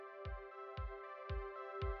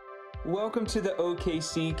Welcome to the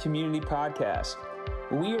OKC Community Podcast.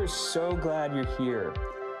 We are so glad you're here.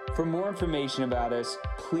 For more information about us,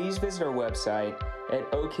 please visit our website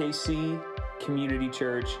at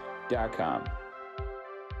okccommunitychurch.com.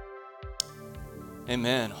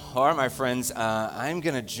 Amen. All right, my friends, I'm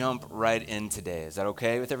going to jump right in today. Is that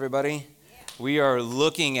okay with everybody? Yeah. We are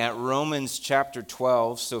looking at Romans chapter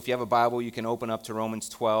 12. So if you have a Bible, you can open up to Romans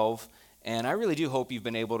 12. And I really do hope you've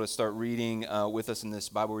been able to start reading with us in this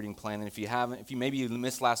Bible reading plan. And if you haven't, if you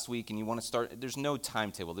missed last week and you want to start, there's no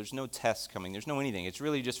timetable, there's no tests coming, there's no anything. It's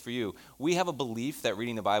really just for you. We have a belief that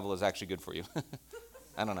reading the Bible is actually good for you.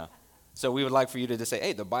 I don't know. So we would like for you to just say,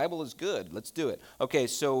 hey, the Bible is good. Let's do it. Okay,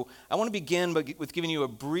 so I want to begin with giving you a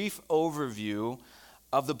brief overview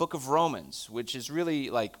of the book of Romans, which is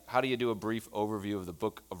really like, how do you do a brief overview of the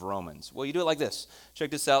book of Romans? Well, you do it like this.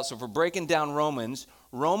 Check this out. So if we're breaking down Romans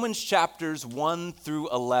chapters 1 through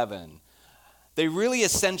 11, they really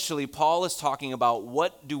essentially, Paul is talking about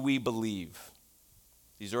what do we believe?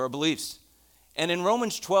 These are our beliefs. And in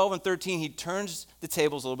Romans 12 and 13, he turns the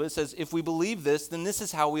tables a little bit. It says, if we believe this, then this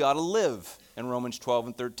is how we ought to live in Romans 12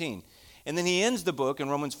 and 13. And then he ends the book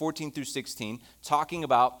in Romans 14 through 16 talking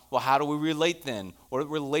about, well, how do we relate then? What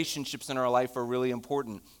relationships in our life are really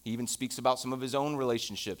important? He even speaks about some of his own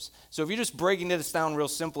relationships. So if you're just breaking this down real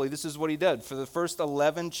simply, this is what he did. For the first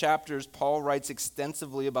 11 chapters, Paul writes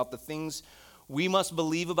extensively about the things we must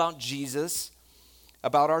believe about Jesus,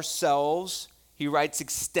 about ourselves. He writes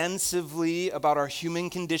extensively about our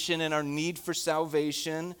human condition and our need for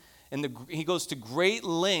salvation. And he goes to great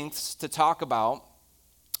lengths to talk about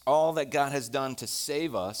all that God has done to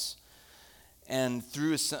save us and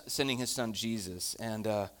through sending his son Jesus. And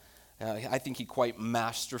I think he quite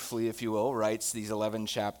masterfully, if you will, writes these 11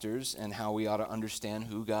 chapters and how we ought to understand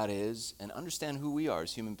who God is and understand who we are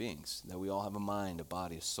as human beings, that we all have a mind, a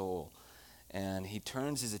body, a soul. And he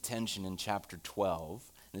turns his attention in chapter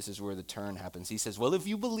 12. This is where the turn happens. He says, well, if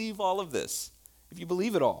you believe all of this, if you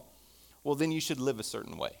believe it all, well, then you should live a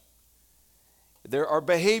certain way. There are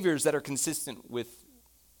behaviors that are consistent with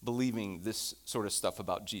believing this sort of stuff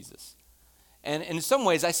about Jesus. And in some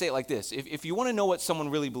ways, I say it like this. If you want to know what someone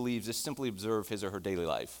really believes, just simply observe his or her daily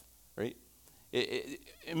life, right?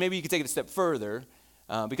 Maybe you could take it a step further,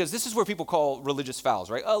 because this is where people call religious fouls,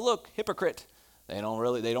 right? Oh, look, hypocrite. They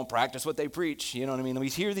don't practice what they preach. You know what I mean? We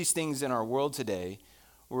hear these things in our world today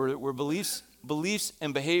where beliefs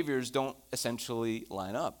and behaviors don't essentially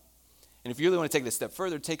line up. And if you really want to take it a step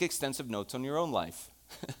further, take extensive notes on your own life.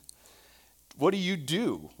 What do you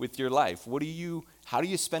do with your life? How do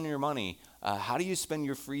you spend your money? How do you spend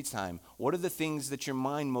your free time? What are the things that your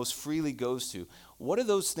mind most freely goes to? What do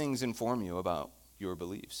those things inform you about your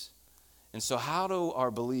beliefs? And so how do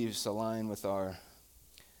our beliefs align with our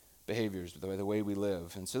behaviors, the way we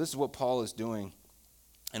live? And so this is what Paul is doing.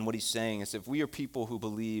 And what he's saying is, if we are people who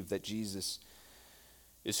believe that Jesus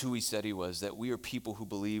is who he said he was, that we are people who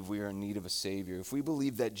believe we are in need of a Savior, if we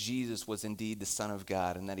believe that Jesus was indeed the Son of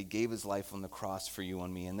God and that he gave his life on the cross for you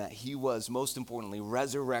and me, and that he was, most importantly,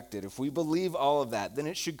 resurrected, if we believe all of that, then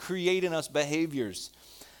it should create in us behaviors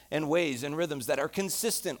and ways and rhythms that are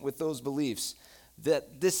consistent with those beliefs,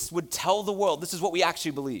 that this would tell the world, this is what we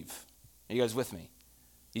actually believe. Are you guys with me?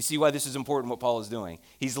 You see why this is important, what Paul is doing?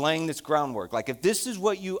 He's laying this groundwork. Like, if this is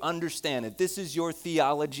what you understand, if this is your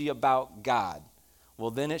theology about God, well,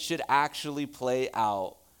 then it should actually play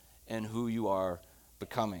out in who you are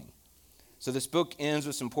becoming. So this book ends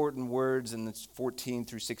with some important words in this 14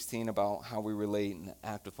 through 16 about how we relate and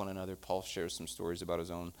act with one another. Paul shares some stories about his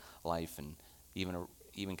own life and even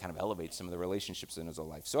kind of elevates some of the relationships in his own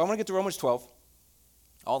life. So I want to get to Romans 12.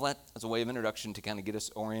 All that as a way of introduction to kind of get us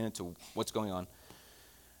oriented to what's going on.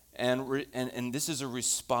 And this is a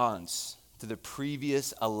response to the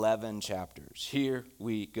previous 11 chapters. Here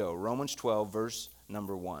we go. Romans 12, verse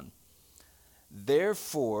number 1.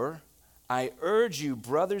 Therefore, I urge you,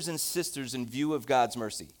 brothers and sisters, in view of God's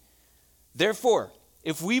mercy. Therefore,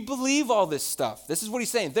 if we believe all this stuff, this is what he's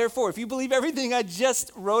saying. Therefore, if you believe everything I just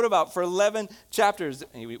wrote about for 11 chapters,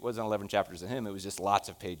 it wasn't 11 chapters to him, it was just lots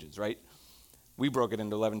of pages, right? We broke it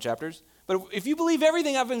into 11 chapters. But if you believe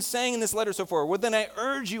everything I've been saying in this letter so far, well, then I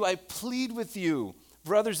urge you, I plead with you,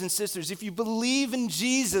 brothers and sisters, if you believe in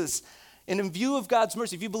Jesus and in view of God's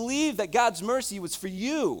mercy, if you believe that God's mercy was for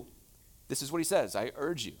you, this is what he says, I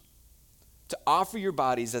urge you to offer your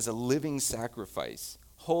bodies as a living sacrifice,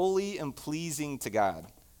 holy and pleasing to God.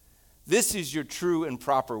 This is your true and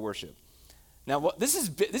proper worship. Now, this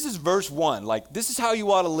is verse 1. Like, this is how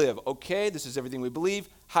you ought to live. Okay, this is everything we believe,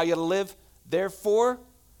 how you ought to live. Therefore,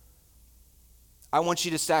 I want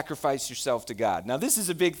you to sacrifice yourself to God. Now, this is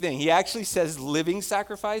a big thing. He actually says living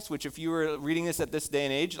sacrifice, which if you were reading this at this day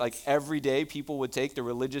and age, like every day people would take the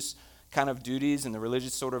religious kind of duties and the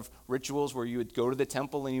religious sort of rituals where you would go to the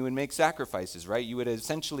temple and you would make sacrifices, right? You would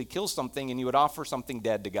essentially kill something and you would offer something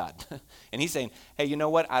dead to God. And he's saying, hey, you know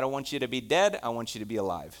what? I don't want you to be dead. I want you to be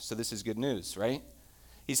alive. So this is good news, right?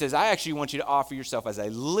 He says, I actually want you to offer yourself as a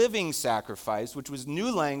living sacrifice, which was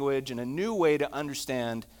new language and a new way to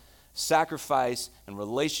understand sacrifice and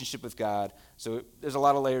relationship with God. So there's a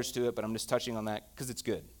lot of layers to it, but I'm just touching on that because it's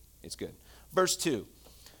good. It's good. Verse 2,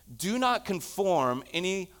 do not conform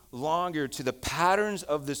any longer to the patterns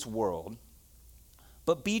of this world,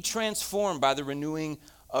 but be transformed by the renewing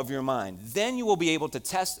of your mind. Then you will be able to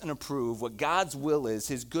test and approve what God's will is,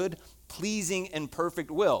 his good, pleasing, and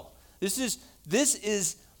perfect will. This is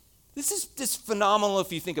phenomenal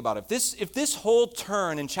if you think about it. If this whole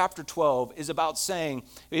turn in chapter 12 is about saying,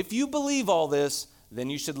 if you believe all this, then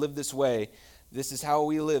you should live this way. This is how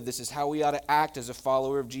we live. This is how we ought to act as a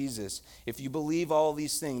follower of Jesus. If you believe all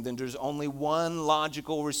these things, then there's only one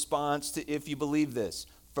logical response to if you believe this.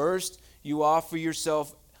 First, you offer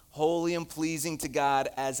yourself holy and pleasing to God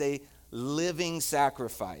as a living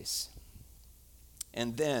sacrifice.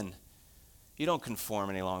 And then, you don't conform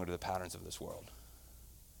any longer to the patterns of this world.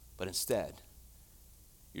 But instead,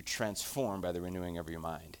 you're transformed by the renewing of your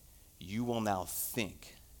mind. You will now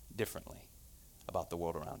think differently about the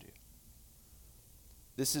world around you.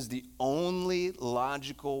 This is the only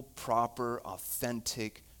logical, proper,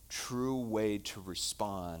 authentic, true way to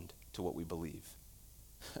respond to what we believe.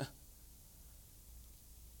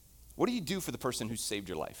 What do you do for the person who saved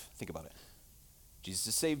your life? Think about it. Jesus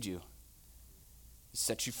has saved you. He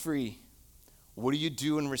set you free. What do you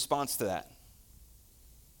do in response to that?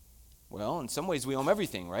 Well, in some ways we owe him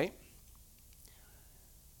everything, right?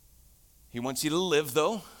 He wants you to live,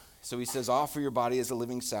 though. So he says, offer your body as a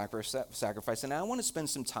living sacrifice. And I want to spend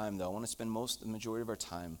some time, though. I want to spend the majority of our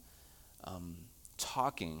time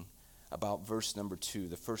talking about verse number 2,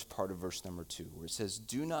 the first part of verse number 2, where it says,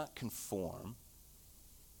 do not conform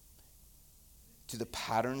to the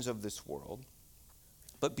patterns of this world,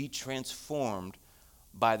 but be transformed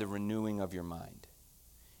by the renewing of your mind.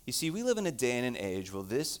 You see, we live in a day and an age where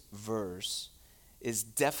this verse is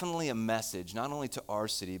definitely a message, not only to our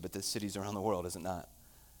city, but the cities around the world, is it not?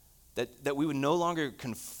 That we would no longer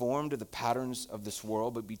conform to the patterns of this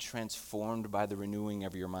world, but be transformed by the renewing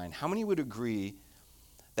of your mind. How many would agree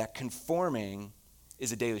that conforming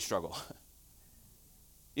is a daily struggle?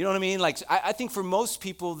 You know what I mean? Like, I think for most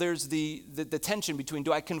people, there's the tension between,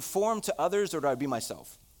 do I conform to others or do I be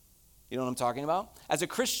myself? You know what I'm talking about? As a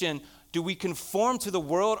Christian, do we conform to the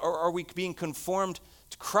world or are we being conformed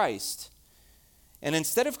to Christ? And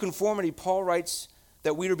instead of conformity, Paul writes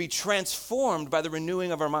that we are to be transformed by the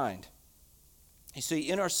renewing of our mind. You see,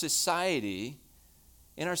 in our society,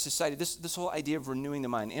 this whole idea of renewing the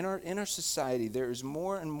mind, in our society, there is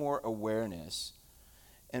more and more awareness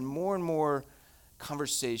and more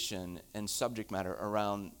conversation and subject matter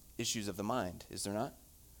around issues of the mind, is there not?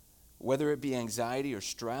 Whether it be anxiety or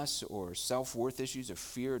stress or self-worth issues or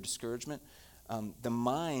fear or discouragement, the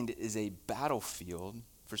mind is a battlefield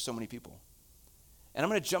for so many people. And I'm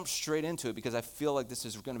going to jump straight into it because I feel like this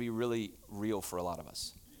is going to be really real for a lot of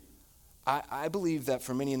us. I believe that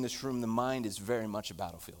for many in this room, the mind is very much a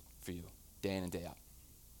battlefield for you, day in and day out.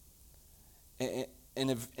 And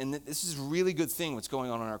this is a really good thing what's going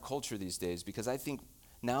on in our culture these days, because I think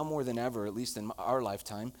now more than ever, at least in our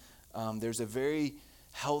lifetime, there's a very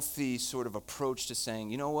healthy sort of approach to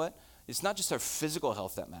saying, you know what? It's not just our physical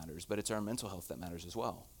health that matters, but it's our mental health that matters as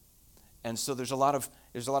well. And so there's a lot of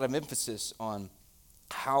emphasis on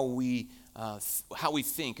how we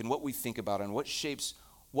think and what we think about and what shapes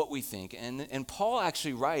what we think. And Paul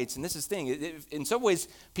actually writes, and this is the thing, in some ways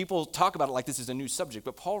people talk about it like this is a new subject,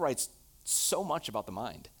 but Paul writes so much about the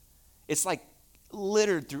mind. It's like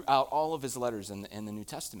littered throughout all of his letters in the New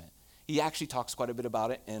Testament. He actually talks quite a bit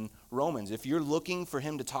about it in Romans. If you're looking for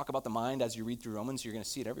him to talk about the mind as you read through Romans, you're going to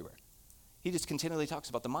see it everywhere. He just continually talks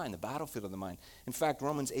about the mind, the battlefield of the mind. In fact,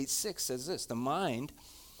 Romans 8:6 says this, the mind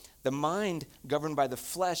governed by the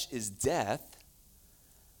flesh is death,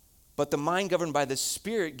 but the mind governed by the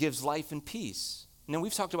Spirit gives life and peace. Now,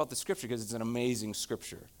 we've talked about the scripture because it's an amazing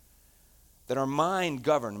scripture. That our mind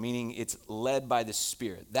governed, meaning it's led by the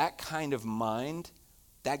Spirit. That kind of mind,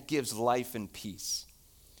 that gives life and peace.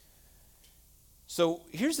 So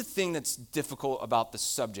here's the thing that's difficult about the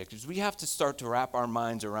subject, is we have to start to wrap our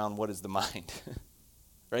minds around what is the mind.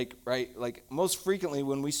 Right? Like most frequently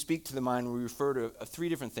when we speak to the mind, we refer to three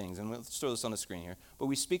different things, and let's throw this on the screen here. But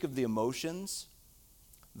we speak of the emotions,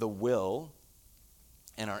 the will,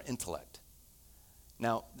 and our intellect.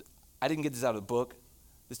 Now, I didn't get this out of the book.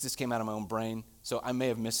 This just came out of my own brain, so I may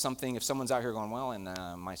have missed something. If someone's out here going, well, in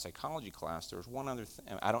my psychology class, there was one other thing.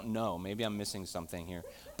 I don't know. Maybe I'm missing something here.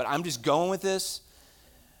 But I'm just going with this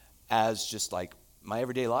as just like my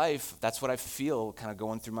everyday life. That's what I feel kind of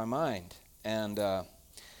going through my mind. And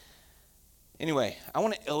anyway, I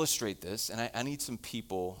want to illustrate this, and I need some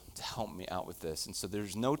people to help me out with this. And so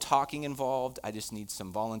there's no talking involved. I just need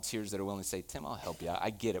some volunteers that are willing to say, Tim, I'll help you out.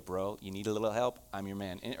 I get it, bro. You need a little help? I'm your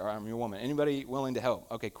man, or I'm your woman. Anybody willing to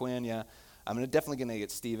help? Okay, Quinn, yeah. I'm definitely going to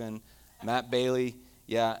get Stephen, Matt Bailey,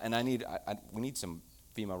 yeah. And we need some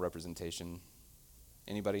female representation.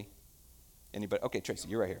 Anybody? Anybody? Okay, Tracy,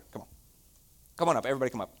 you're right here. Come on. Come on up.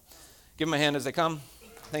 Everybody come up. Give them a hand as they come.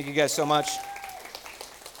 Thank you guys so much.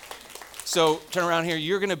 So turn around here.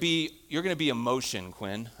 You're gonna be emotion,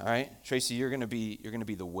 Quinn. All right, Tracy. You're gonna be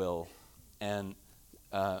the will, and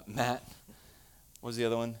Matt. What was the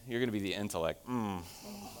other one? You're gonna be the intellect.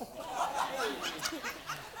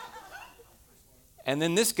 And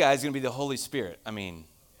then this guy's gonna be the Holy Spirit. I mean,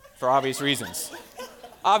 for obvious reasons.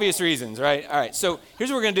 Obvious reasons, right? All right. So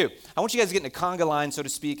here's what we're gonna do. I want you guys to get in a conga line, so to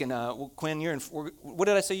speak. And Quinn, you're in. What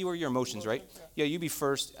did I say you were? Your emotions, right? Yeah, you be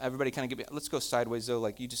first. Everybody kind of let's go sideways though.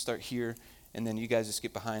 Like you just start here, and then you guys just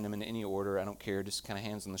get behind them in any order. I don't care. Just kind of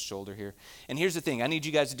hands on the shoulder here. And here's the thing. I need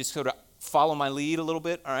you guys to just sort of follow my lead a little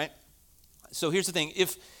bit. All right. So here's the thing.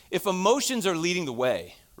 If emotions are leading the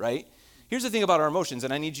way, right? Here's the thing about our emotions,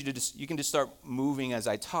 and I need you to you can just start moving as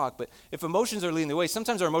I talk. But if emotions are leading the way,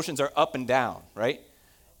 sometimes our emotions are up and down, right?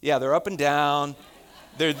 Yeah, they're up and down.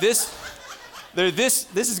 This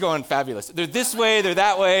is going fabulous. They're this way, they're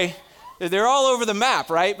that way. They're all over the map,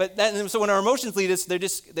 right? But so when our emotions lead us,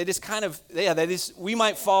 we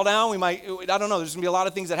might fall down, I don't know, there's gonna be a lot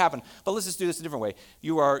of things that happen. But let's just do this a different way.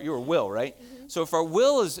 Your will, right? Mm-hmm. So if our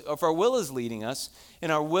will is leading us,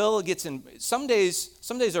 and our will gets in, some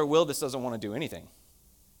days our will just doesn't want to do anything.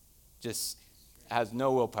 Just has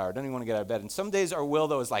no willpower, doesn't even want to get out of bed. And some days our will,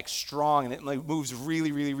 though, is like strong, and it like moves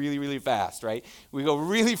really, really, really, really fast, right? We go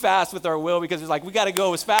really fast with our will because it's like we got to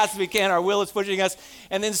go as fast as we can. Our will is pushing us.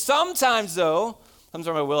 And then sometimes our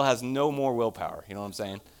will has no more willpower. You know what I'm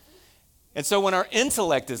saying? And so when our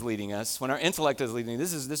intellect is leading us,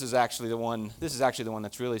 this is actually the one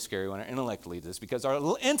that's really scary when our intellect leads us, because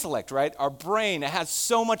our intellect, right, our brain, it has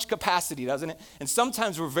so much capacity, doesn't it? And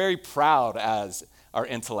sometimes we're very proud as our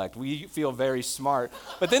intellect. We feel very smart.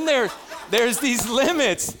 But then there's these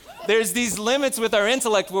limits. There's these limits with our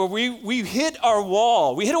intellect where we hit our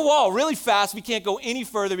wall. We hit a wall really fast. We can't go any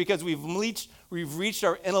further because we've reached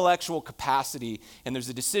our intellectual capacity, and there's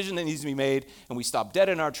a decision that needs to be made, and we stop dead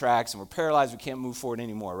in our tracks, and we're paralyzed. We can't move forward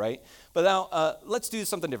anymore, right? But now, let's do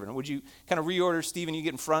something different. Would you kind of reorder, Stephen? You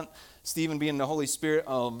get in front. Stephen being the Holy Spirit.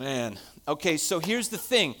 Oh, man. Okay, so here's the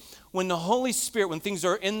thing. When the Holy Spirit, when things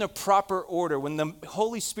are in the proper order, when the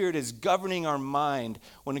Holy Spirit is governing our mind,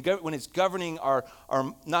 when it's governing our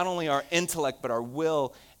not only our intellect, but our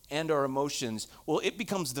will and our emotions, well, it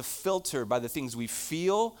becomes the filter by the things we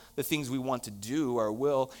feel, the things we want to do, our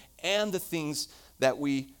will, and the things that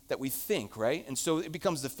we think, right? And so it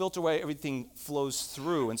becomes the filter where everything flows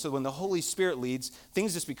through. And so when the Holy Spirit leads,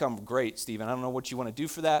 things just become great, Stephen. I don't know what you want to do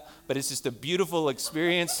for that, but it's just a beautiful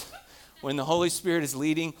experience when the Holy Spirit is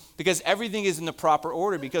leading, because everything is in the proper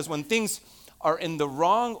order. Because when things are in the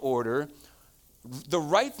wrong order, the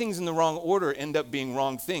right things in the wrong order end up being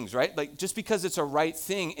wrong things, right? Like just because it's a right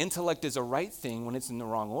thing, intellect is a right thing. When it's in the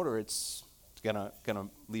wrong order, it's gonna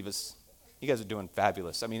leave us. You guys are doing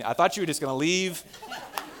fabulous. I mean, I thought you were just gonna leave,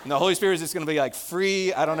 and the Holy Spirit is just gonna be like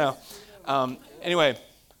free. I don't know. Anyway,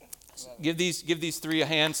 give these three a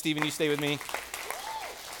hand. Stephen, you stay with me.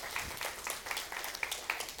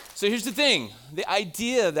 So here's the thing. The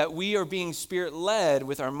idea that we are being Spirit-led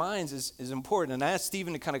with our minds is important. And I asked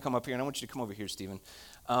Stephen to kind of come up here, and I want you to come over here, Stephen,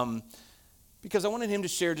 because I wanted him to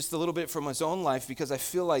share just a little bit from his own life, because I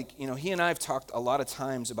feel like, he and I have talked a lot of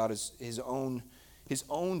times about his own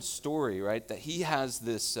story, right? That he has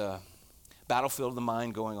this battlefield of the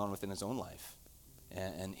mind going on within his own life.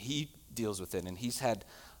 And he deals with it, and he's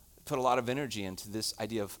put a lot of energy into this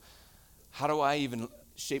idea of how do I even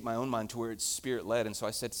shape my own mind to where it's Spirit-led. And so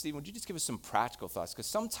I said, Stephen, would you just give us some practical thoughts? Because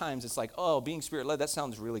sometimes it's like, oh, being Spirit-led, that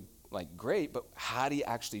sounds really like great, but how do you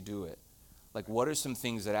actually do it? Like, what are some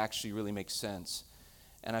things that actually really make sense?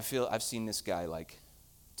 And I feel I've seen this guy like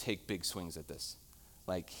take big swings at this.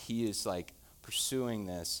 Like he is like pursuing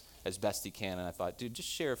this as best he can. And I thought, dude, just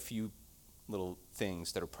share a few little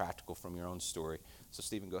things that are practical from your own story. So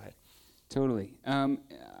Stephen, go ahead. Totally. I'm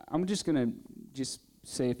just going to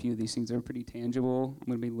say a few of these things that are pretty tangible. I'm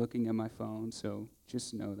going to be looking at my phone, so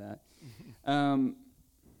just know that.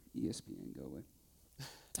 ESPN, go away.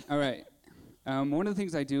 All right. One of the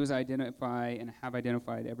things I do is I identify and have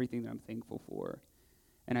identified everything that I'm thankful for.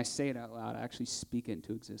 And I say it out loud. I actually speak it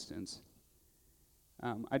into existence.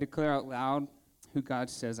 I declare out loud who God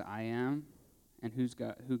says I am and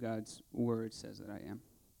who God's word says that I am.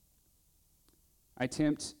 I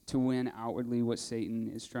attempt to win outwardly what Satan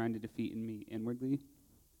is trying to defeat in me inwardly,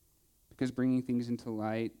 because bringing things into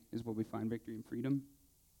light is where we find victory and freedom.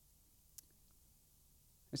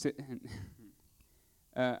 I said,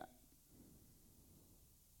 okay,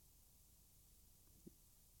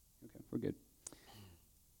 we're good.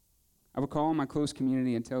 I would call my close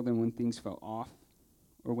community and tell them when things felt off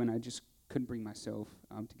or when I just couldn't bring myself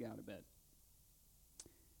to get out of bed.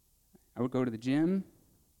 I would go to the gym,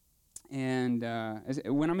 and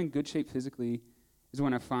when I'm in good shape physically is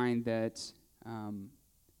when I find that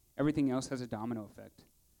everything else has a domino effect.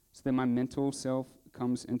 So then my mental self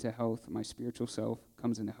comes into health, my spiritual self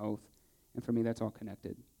comes into health, and for me that's all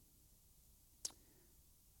connected.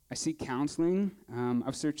 I seek counseling.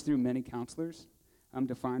 I've searched through many counselors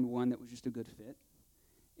to find one that was just a good fit.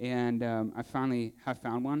 And I finally have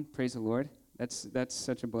found one. Praise the Lord. That's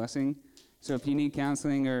such a blessing. So if you need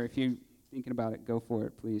counseling or if you're thinking about it, go for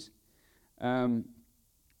it, please. One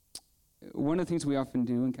of the things we often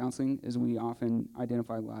do in counseling is we often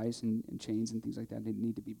identify lies and chains and things like that that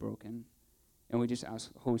need to be broken. And we just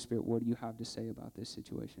ask, Holy Spirit, what do you have to say about this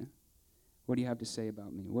situation? What do you have to say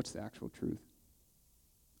about me? What's the actual truth?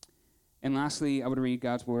 And lastly, I would read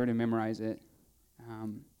God's word and memorize it.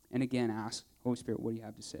 And again, ask, Holy Spirit, what do you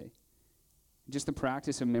have to say? Just the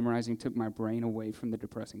practice of memorizing took my brain away from the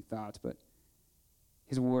depressing thoughts, but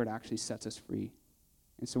his word actually sets us free.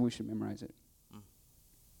 And so we should memorize it.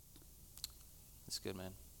 That's good,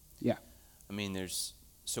 man. Yeah. I mean, there's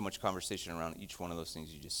so much conversation around each one of those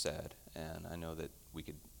things you just said, and I know that we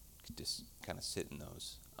could just kind of sit in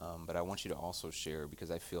those. But I want you to also share,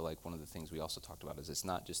 because I feel like one of the things we also talked about is it's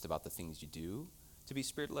not just about the things you do to be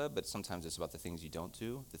Spirit-led, but sometimes it's about the things you don't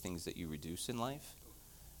do, the things that you reduce in life.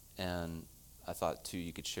 And I thought, too,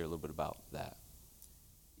 you could share a little bit about that.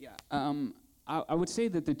 Yeah. I would say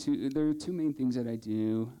that there are two main things that I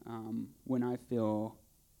do when I feel,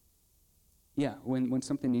 when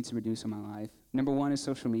something needs to reduce in my life. Number one is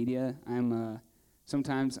social media.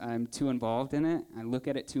 Sometimes I'm too involved in it. I look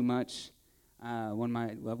at it too much. One of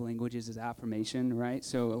my love languages is affirmation, right?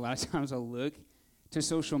 So a lot of times I'll look to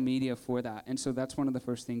social media for that. And so that's one of the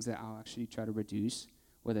first things that I'll actually try to reduce,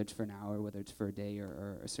 whether it's for an hour, whether it's for a day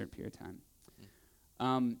or a certain period of time.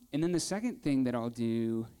 And then the second thing that I'll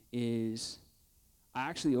do is I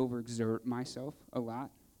actually overexert myself a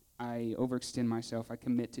lot. I overextend myself. I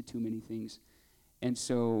commit to too many things. And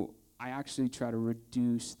so I actually try to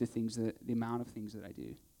reduce the amount of things that I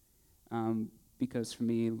do. Because for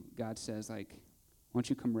me, God says, why don't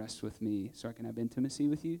you come rest with me so I can have intimacy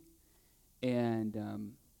with you? And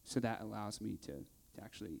so that allows me to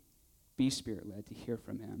actually be Spirit-led, to hear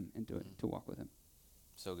from him, and to walk with him.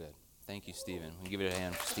 So good. Thank you, Stephen. We can give it a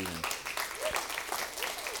hand for Stephen.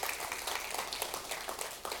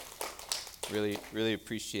 Really, really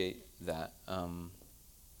appreciate that.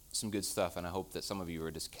 Some good stuff, and I hope that some of you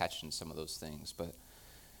are just catching some of those things. But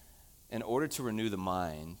in order to renew the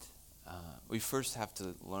mind, we first have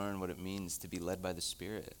to learn what it means to be led by the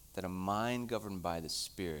Spirit, that a mind governed by the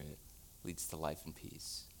Spirit leads to life and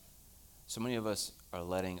peace. So many of us are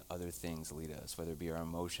letting other things lead us, whether it be our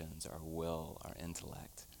emotions, our will, our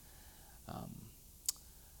intellect.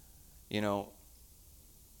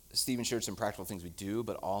 Stephen shared some practical things we do,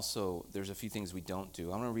 but also there's a few things we don't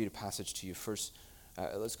do. I'm going to read a passage to you first.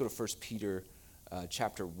 Let's go to 1 Peter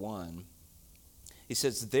chapter 1. He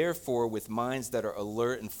says, therefore, with minds that are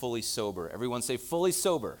alert and fully sober. Everyone say, fully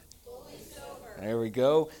sober. Fully sober. There we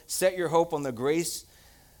go. Set your hope on the grace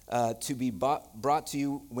to be brought to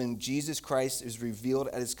you when Jesus Christ is revealed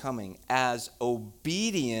at his coming. As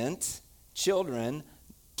obedient children,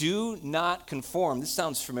 do not conform. This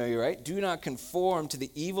sounds familiar, right? Do not conform to the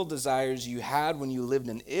evil desires you had when you lived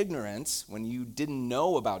in ignorance, when you didn't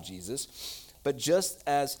know about Jesus. But just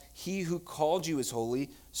as he who called you is holy,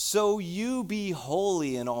 so you be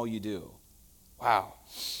holy in all you do. Wow.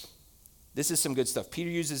 This is some good stuff. Peter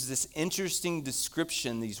uses this interesting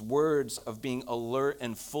description, these words of being alert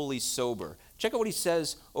and fully sober. Check out what he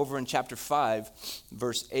says over in chapter 5,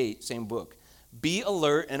 verse 8, same book. Be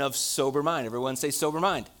alert and of sober mind. Everyone say sober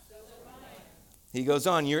mind. Sober mind. He goes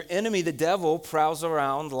on, your enemy, the devil, prowls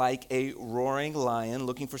around like a roaring lion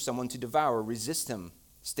looking for someone to devour. Resist him,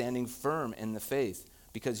 standing firm in the faith,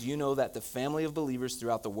 because you know that the family of believers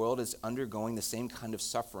throughout the world is undergoing the same kind of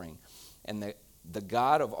suffering. And the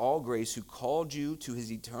God of all grace, who called you to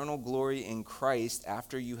his eternal glory in Christ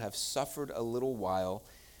after you have suffered a little while,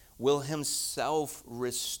 will himself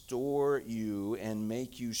restore you and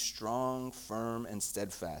make you strong, firm, and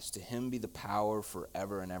steadfast. To him be the power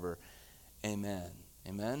forever and ever. Amen.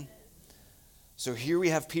 Amen. So here we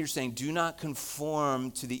have Peter saying, do not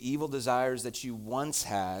conform to the evil desires that you once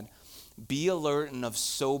had. Be alert and of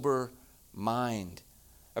sober mind.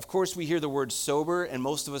 Of course, we hear the word sober, and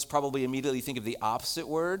most of us probably immediately think of the opposite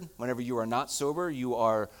word. Whenever you are not sober, you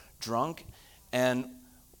are drunk. And,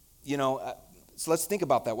 so let's think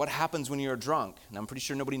about that. What happens when you're drunk? And I'm pretty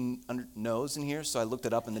sure nobody knows in here, so I looked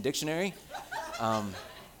it up in the dictionary. And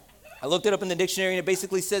it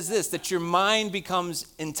basically says this, that your mind becomes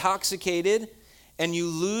intoxicated and you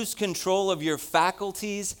lose control of your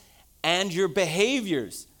faculties and your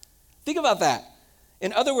behaviors. Think about that.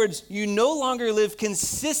 In other words, you no longer live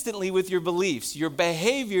consistently with your beliefs. Your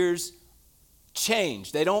behaviors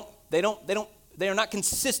change. They are not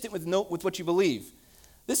consistent with what you believe.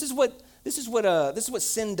 This is what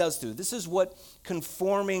sin does to us. This is what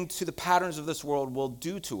conforming to the patterns of this world will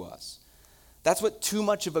do to us. That's what too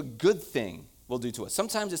much of a good thing will do to us.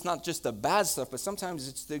 Sometimes it's not just the bad stuff, but sometimes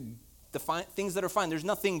it's the things that are fine. There's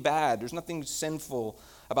nothing bad. There's nothing sinful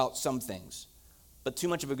about some things. But too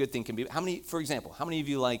much of a good thing can be. For example, how many of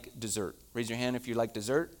you like dessert? Raise your hand if you like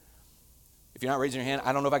dessert. If you're not raising your hand,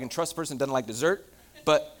 I don't know if I can trust a person that doesn't like dessert,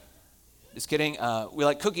 but just kidding. We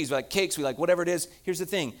like cookies, we like cakes, we like whatever it is. Here's the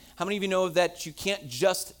thing. How many of you know that you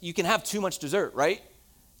can have too much dessert, right?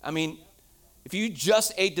 I mean, if you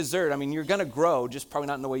just ate dessert, you're going to grow, just probably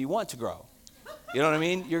not in the way you want to grow. You know what I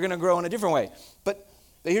mean? You're going to grow in a different way. But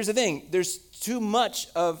here's the thing. There's too much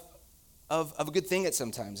of a good thing at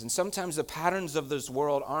sometimes. And sometimes the patterns of this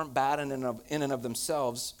world aren't bad in and of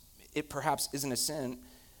themselves. It perhaps isn't a sin,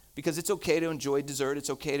 because it's okay to enjoy dessert. It's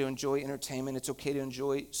okay to enjoy entertainment. It's okay to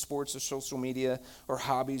enjoy sports or social media or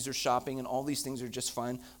hobbies or shopping, and all these things are just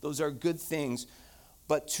fine. Those are good things,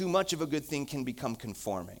 but too much of a good thing can become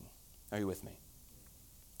conforming. Are you with me?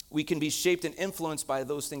 We can be shaped and influenced by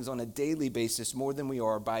those things on a daily basis more than we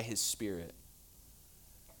are by His Spirit.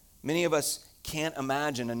 Many of us can't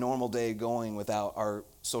imagine a normal day going without our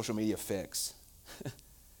social media fix.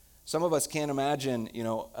 Some of us can't imagine,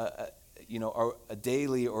 a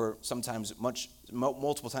daily or sometimes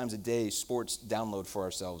multiple times a day sports download for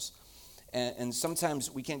ourselves. And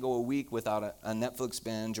sometimes we can't go a week without a Netflix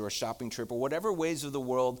binge or a shopping trip or whatever ways of the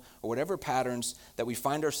world or whatever patterns that we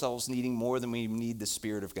find ourselves needing more than we need the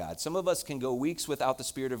Spirit of God. Some of us can go weeks without the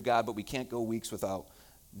Spirit of God, but we can't go weeks without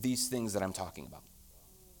these things that I'm talking about.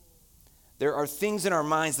 There are things in our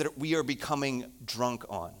minds that we are becoming drunk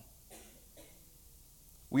on.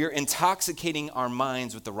 We are intoxicating our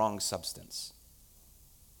minds with the wrong substance.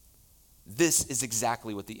 This is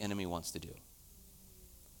exactly what the enemy wants to do.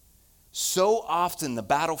 So often the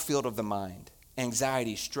battlefield of the mind,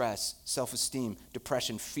 anxiety, stress, self-esteem,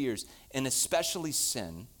 depression, fears, and especially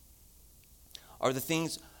sin are the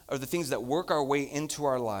things that work our way into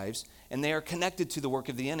our lives, and they are connected to the work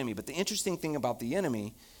of the enemy. But the interesting thing about the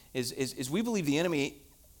enemy is we believe the enemy,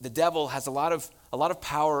 the devil, has a lot of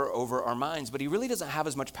power over our minds, but he really doesn't have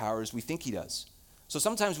as much power as we think he does. So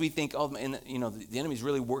sometimes we think, the enemy's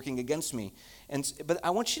really working against me. But I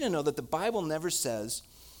want you to know that the Bible never says,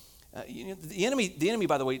 the enemy,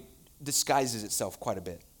 by the way, disguises itself quite a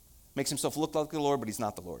bit. Makes himself look like the Lord, but he's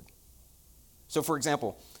not the Lord. So for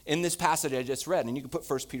example, in this passage I just read, and you can put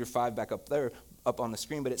 1 Peter 5 back up there, up on the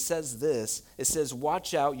screen, but it says this, it says,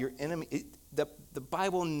 watch out, your enemy. The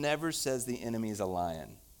Bible never says the enemy is a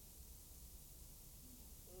lion.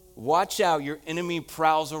 Watch out, your enemy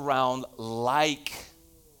prowls around like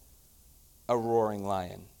a roaring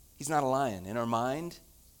lion. He's not a lion. In our mind,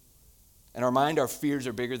 our fears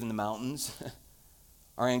are bigger than the mountains.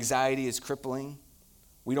 Our anxiety is crippling.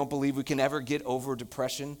 We don't believe we can ever get over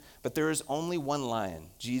depression, but there is only one lion.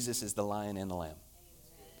 Jesus is the lion and the lamb.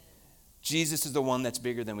 Jesus is the one that's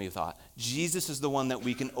bigger than we thought. Jesus is the one that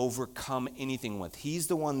we can overcome anything with. He's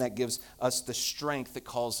the one that gives us the strength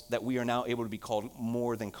that we are now able to be called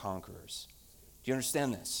more than conquerors. Do you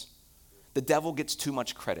understand this? The devil gets too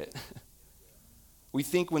much credit. We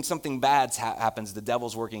think when something bad happens, the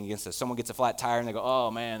devil's working against us. Someone gets a flat tire and they go,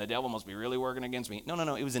 oh man, the devil must be really working against me.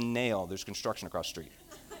 No, it was a nail. There's construction across the street.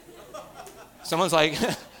 Someone's like, you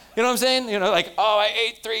know what I'm saying? Oh, I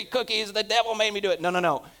ate 3 cookies. The devil made me do it.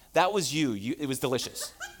 No. That was you. It was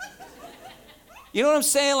delicious. You know what I'm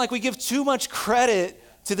saying? We give too much credit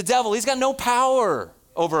to the devil. He's got no power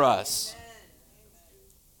over us.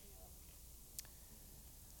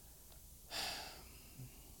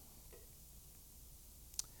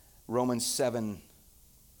 Romans 7,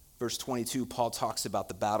 verse 22, Paul talks about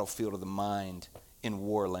the battlefield of the mind in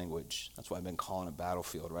war language. That's why I've been calling it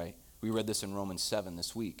battlefield, right? We read this in Romans 7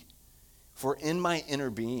 this week. For in my inner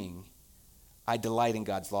being, I delight in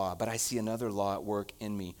God's law, but I see another law at work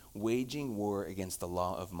in me, waging war against the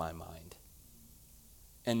law of my mind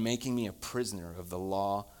and making me a prisoner of the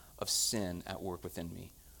law of sin at work within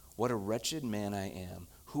me. What a wretched man I am.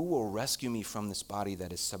 Who will rescue me from this body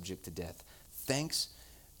that is subject to death? Thanks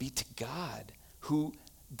be to God who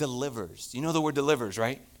delivers. You know the word delivers,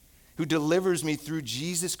 right? Who delivers me through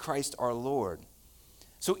Jesus Christ our Lord.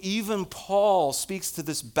 So even Paul speaks to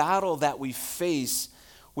this battle that we face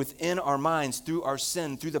within our minds through our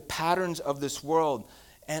sin, through the patterns of this world.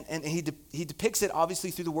 And he depicts it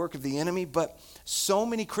obviously through the work of the enemy, but so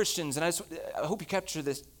many Christians, and I hope you capture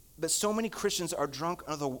this, but so many Christians are drunk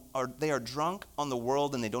on the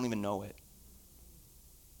world and they don't even know it.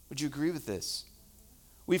 Would you agree with this?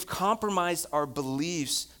 We've compromised our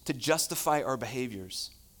beliefs to justify our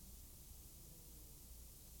behaviors.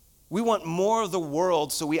 We want more of the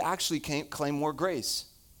world, so we actually can't claim more grace.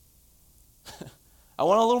 I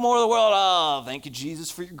want a little more of the world. Oh, thank you, Jesus,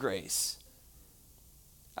 for your grace.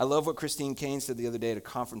 I love what Christine Kane said the other day at a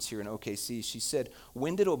conference here in OKC. She said,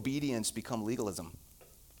 when did obedience become legalism?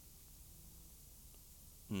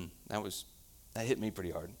 That hit me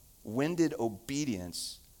pretty hard. When did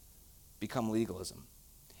obedience become legalism?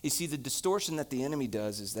 You see, the distortion that the enemy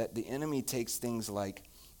does is that the enemy takes things like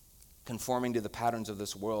conforming to the patterns of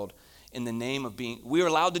this world in the name of we're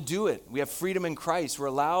allowed to do it. We have freedom in Christ. We're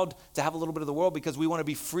allowed to have a little bit of the world because we want to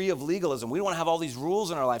be free of legalism. We don't want to have all these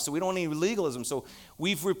rules in our life, so we don't want any legalism. So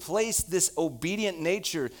we've replaced this obedient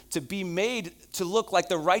nature to be made to look like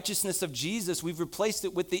the righteousness of Jesus. We've replaced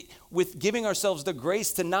it with giving ourselves the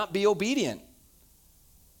grace to not be obedient.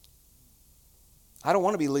 I don't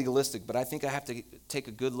want to be legalistic, but I think I have to take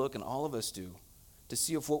a good look, and all of us do, to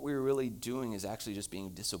see if what we're really doing is actually just being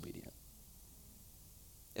disobedient.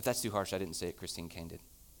 If that's too harsh, I didn't say it. Christine Kane did.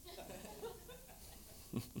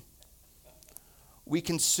 We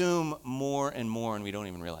consume more and more, and we don't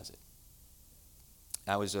even realize it.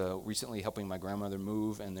 I was recently helping my grandmother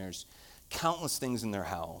move, and there's countless things in their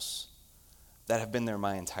house that have been there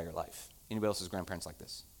my entire life. Anybody else's grandparents like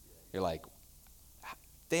this? You're like,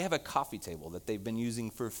 they have a coffee table that they've been using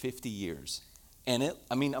for 50 years. And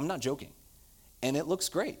I'm not joking. And it looks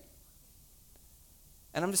great.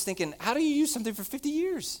 And I'm just thinking, how do you use something for 50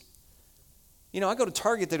 years? I go to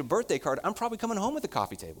Target to get a birthday card. I'm probably coming home with a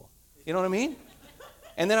coffee table. You know what I mean?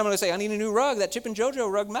 And then I'm going to say, I need a new rug. That Chip and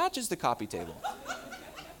JoJo rug matches the coffee table.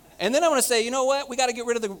 And then I'm going to say, you know what? We got to get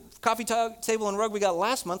rid of the coffee table and rug we got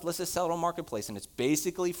last month. Let's just sell it on Marketplace. And it's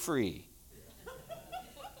basically free.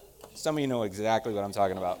 Some of you know exactly what I'm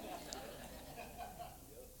talking about.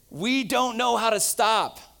 We don't know how to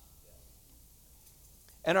stop.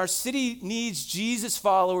 And our city needs Jesus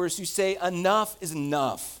followers who say enough is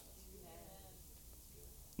enough.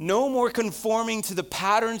 No more conforming to the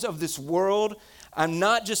patterns of this world. I'm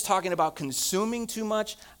not just talking about consuming too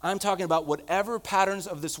much. I'm talking about whatever patterns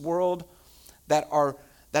of this world that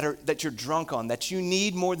you're drunk on, that you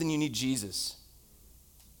need more than you need Jesus.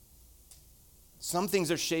 Some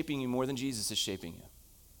things are shaping you more than Jesus is shaping you.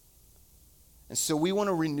 And so we want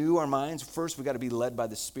to renew our minds. First, we got to be led by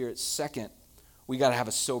the Spirit. Second, we got to have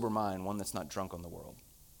a sober mind, one that's not drunk on the world.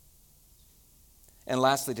 And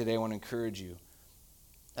lastly, today I want to encourage you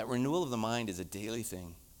that renewal of the mind is a daily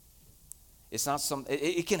thing. It's not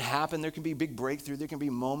it can happen. There can be a big breakthrough. There can be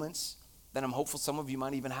moments that I'm hopeful some of you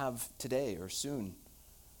might even have today or soon.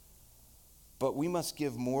 But we must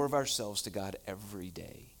give more of ourselves to God every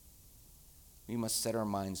day. We must set our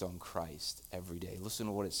minds on Christ every day. Listen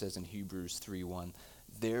to what it says in Hebrews 3:1.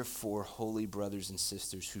 Therefore, holy brothers and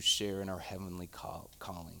sisters who share in our heavenly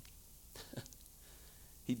calling.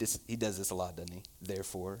 He does this a lot, doesn't he?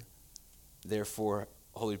 Therefore,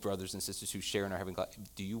 holy brothers and sisters who share in our heavenly calling.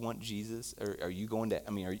 Do you want Jesus? Or are you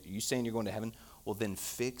are you saying you're going to heaven? Well, then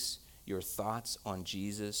fix your thoughts on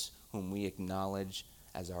Jesus, whom we acknowledge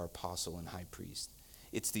as our apostle and high priest.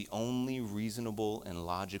 It's the only reasonable and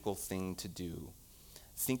logical thing to do.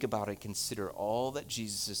 Think about it. Consider all that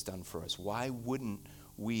Jesus has done for us. Why wouldn't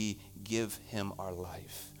we give him our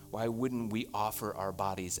life? Why wouldn't we offer our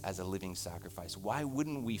bodies as a living sacrifice? Why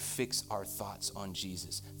wouldn't we fix our thoughts on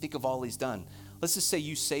Jesus? Think of all he's done. Let's just say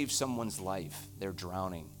you save someone's life. They're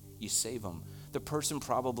drowning. You save them. The person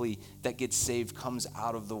probably that gets saved comes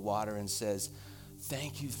out of the water and says,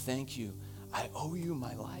 thank you. I owe you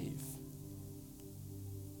my life.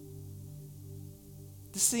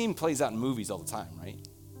 This scene plays out in movies all the time, right?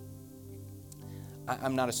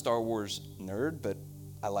 I'm not a Star Wars nerd, but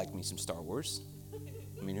I like me some Star Wars.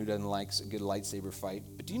 Who doesn't like a good lightsaber fight?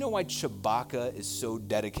 But do you know why Chewbacca is so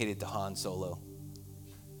dedicated to Han Solo?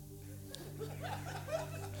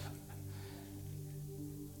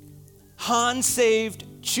 Han saved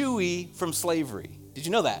Chewie from slavery. Did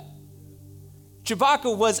you know that?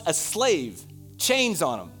 Chewbacca was a slave, chains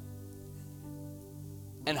on him.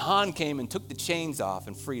 And Han came and took the chains off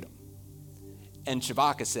and freed him. And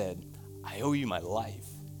Chewbacca said, I owe you my life,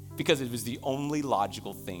 because it was the only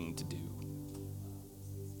logical thing to do.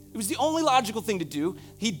 It was the only logical thing to do.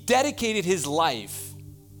 He dedicated his life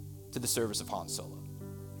to the service of Han Solo.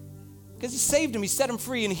 Because he saved him, he set him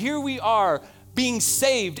free, and here we are being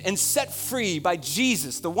saved and set free by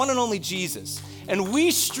Jesus, the one and only Jesus. And we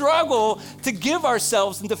struggle to give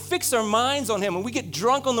ourselves and to fix our minds on him, and we get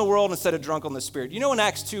drunk on the world instead of drunk on the Spirit. You know in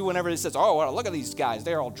Acts 2, whenever it says, oh, well, look at these guys,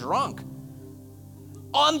 they're all drunk.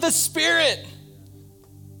 On the Spirit.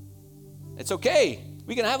 It's okay.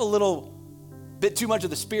 We can have a little bit too much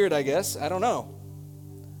of the Spirit, I guess. I don't know.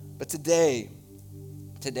 But today,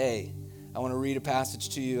 I want to read a passage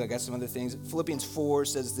to you. I got some other things. Philippians 4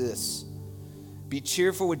 says this. Be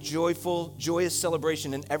cheerful with joyous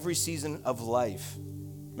celebration in every season of life.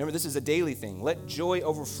 Remember, this is a daily thing. Let joy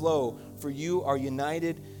overflow, for you are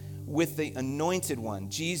united with the anointed one,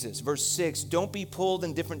 Jesus. Verse 6, don't be pulled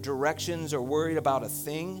in different directions or worried about a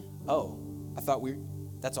thing. Oh, I thought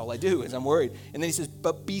that's all I do is I'm worried. And then he says,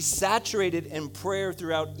 but be saturated in prayer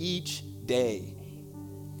throughout each day,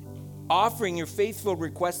 offering your faith-filled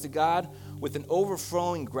requests to God with an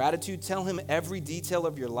overflowing gratitude. Tell him every detail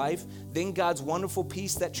of your life. Then God's wonderful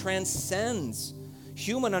peace that transcends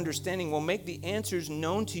human understanding will make the answers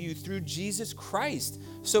known to you through Jesus Christ.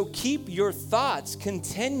 So keep your thoughts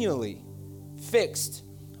continually fixed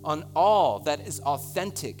on all that is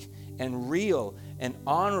authentic and real and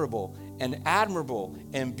honorable and admirable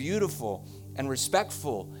and beautiful and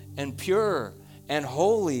respectful and pure and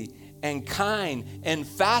holy and kind, and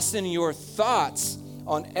fasten your thoughts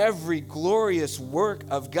on every glorious work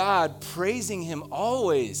of God, praising him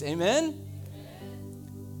always. Amen?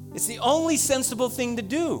 It's the only sensible thing to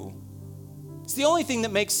do. It's the only thing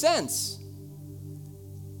that makes sense.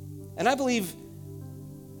 And I believe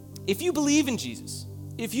if you believe in Jesus,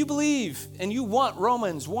 if you believe and you want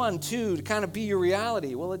Romans 1:2 to kind of be your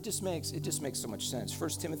reality, well, it just makes so much sense. 1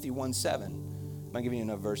 Timothy 1:7. I'm not giving you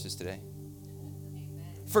enough verses today.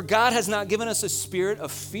 For God has not given us a spirit of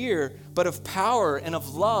fear, but of power and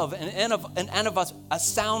of love and of a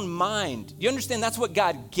sound mind. You understand that's what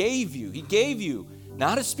God gave you. He gave you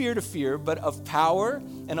not a spirit of fear, but of power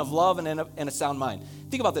and of love and a sound mind.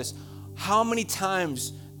 Think about this. How many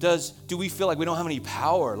times do we feel like we don't have any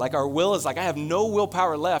power? Like our will is like, I have no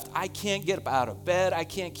willpower left. I can't get up out of bed. I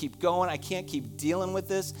can't keep going. I can't keep dealing with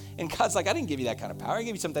this. And God's like, I didn't give you that kind of power. I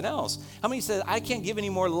gave you something else. How many says, I can't give any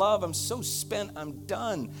more love. I'm so spent. I'm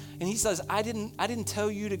done. And he says, I didn't tell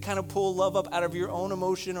you to kind of pull love up out of your own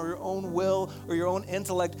emotion or your own will or your own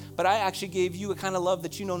intellect, but I actually gave you a kind of love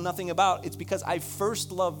that you know nothing about. It's because I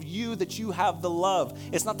first loved you that you have the love.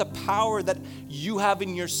 It's not the power that you have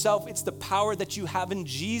in yourself. It's the power that you have in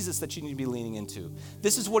Jesus that you need to be leaning into.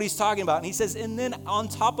 This is what he's talking about. And he says, and then on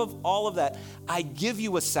top of all of that, I give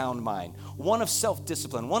you a sound mind, one of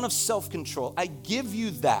self-discipline, one of self-control. I give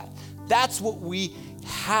you that. That's what we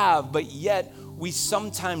have, but yet we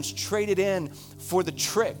sometimes trade it in for the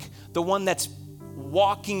trick, the one that's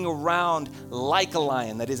walking around like a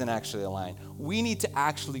lion that isn't actually a lion. We need to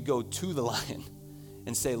actually go to the lion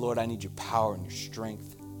and say, Lord, I need your power and your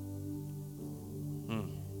strength.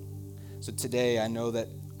 So today I know that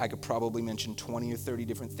I could probably mention 20 or 30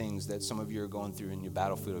 different things that some of you are going through in your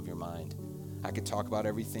battlefield of your mind. I could talk about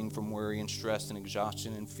everything from worry and stress and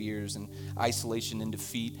exhaustion and fears and isolation and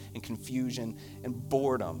defeat and confusion and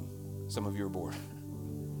boredom. Some of you are bored.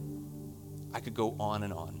 I could go on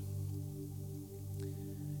and on.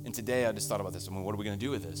 And today I just thought about this. What are we going to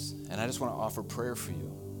do with this? And I just want to offer prayer for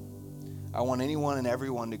you. I want anyone and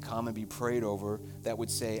everyone to come and be prayed over that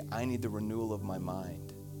would say, I need the renewal of my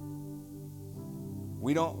mind.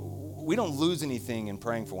 We don't lose anything in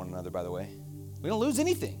praying for one another, by the way. We don't lose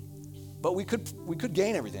anything, but we could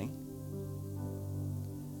gain everything.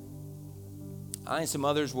 I and some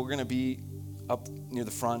others, we're going to be up near the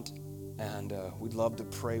front, and we'd love to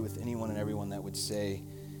pray with anyone and everyone that would say,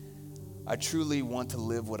 I truly want to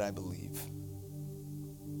live what I believe.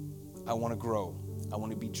 I want to grow. I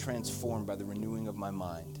want to be transformed by the renewing of my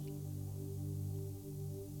mind.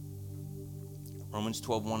 Romans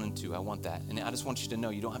 12, 1 and 2, I want that. And I just want you to know,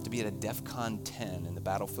 you don't have to be at a DEFCON 10 in the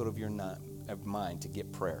battlefield of your mind to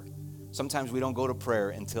get prayer. Sometimes we don't go to prayer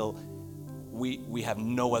until we have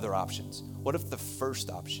no other options. What if the first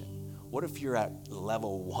option? What if you're at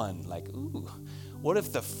level 1? Like, what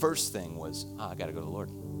if the first thing was, I got to go to the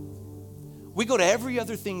Lord? We go to every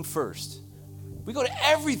other thing first. We go to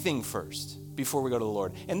everything first before we go to the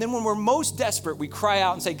Lord. And then when we're most desperate, we cry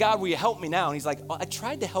out and say, God, will you help me now? And he's like, I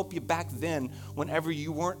tried to help you back then whenever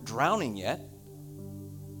you weren't drowning yet.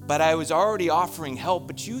 But I was already offering help,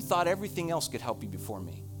 but you thought everything else could help you before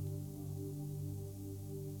me.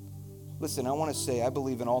 Listen, I want to say I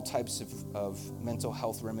believe in all types of mental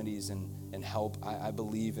health remedies and help. I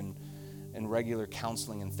believe in regular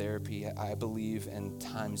counseling and therapy. I believe in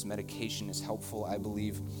times medication is helpful. I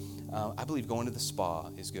believe going to the spa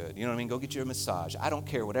is good. You know what I mean? Go get your massage. I don't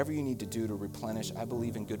care. Whatever you need to do to replenish. I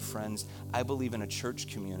believe in good friends. I believe in a church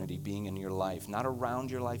community being in your life. Not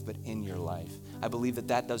around your life, but in your life. I believe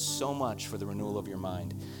that does so much for the renewal of your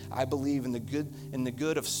mind. I believe in the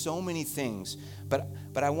good of so many things. But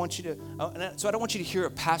I want you to, so I don't want you to hear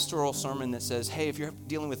a pastoral sermon that says, hey, if you're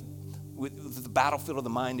dealing with the battlefield of the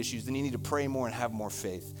mind issues, then you need to pray more and have more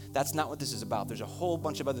faith. That's not what this is about. There's a whole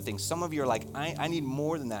bunch of other things. Some of you are like, I need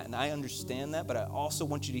more than that, and I understand that, but I also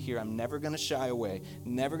want you to hear I'm never going to shy away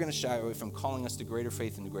from calling us to greater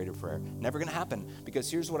faith and to greater prayer. Never going to happen,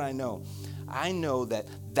 because here's what I know. I know that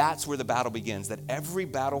that's where the battle begins, that every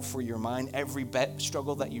battle for your mind, every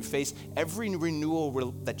struggle that you face, every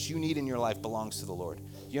renewal that you need in your life belongs to the Lord.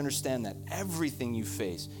 You understand that everything you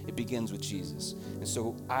face, it begins with Jesus. And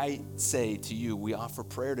so I say to you, we offer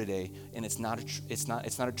prayer today, and it's not a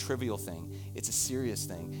trivial thing. It's a serious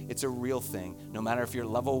thing. It's a real thing. No matter if you're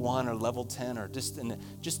level 1 or level 10 or just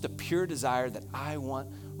the pure desire that I want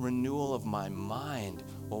renewal of my mind.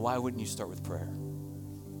 Well, why wouldn't you start with prayer?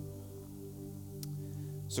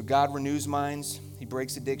 So God renews minds. He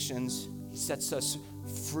breaks addictions. He sets us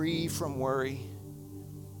free from worry.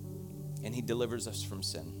 And he delivers us from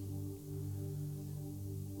sin.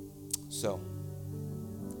 So,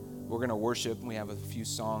 we're going to worship, and we have a few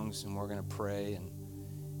songs, and we're going to pray,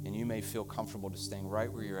 and you may feel comfortable just staying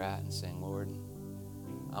right where you're at and saying, Lord,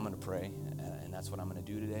 I'm going to pray, and that's what I'm going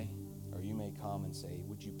to do today. Or you may come and say,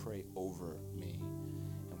 would you pray over me?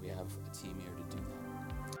 And we have a team here to do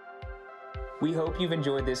that. We hope you've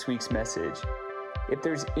enjoyed this week's message. If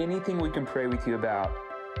there's anything we can pray with you about,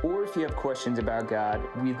 or if you have questions about God,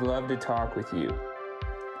 we'd love to talk with you.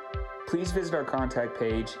 Please visit our contact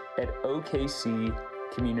page at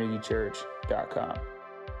okccommunitychurch.com.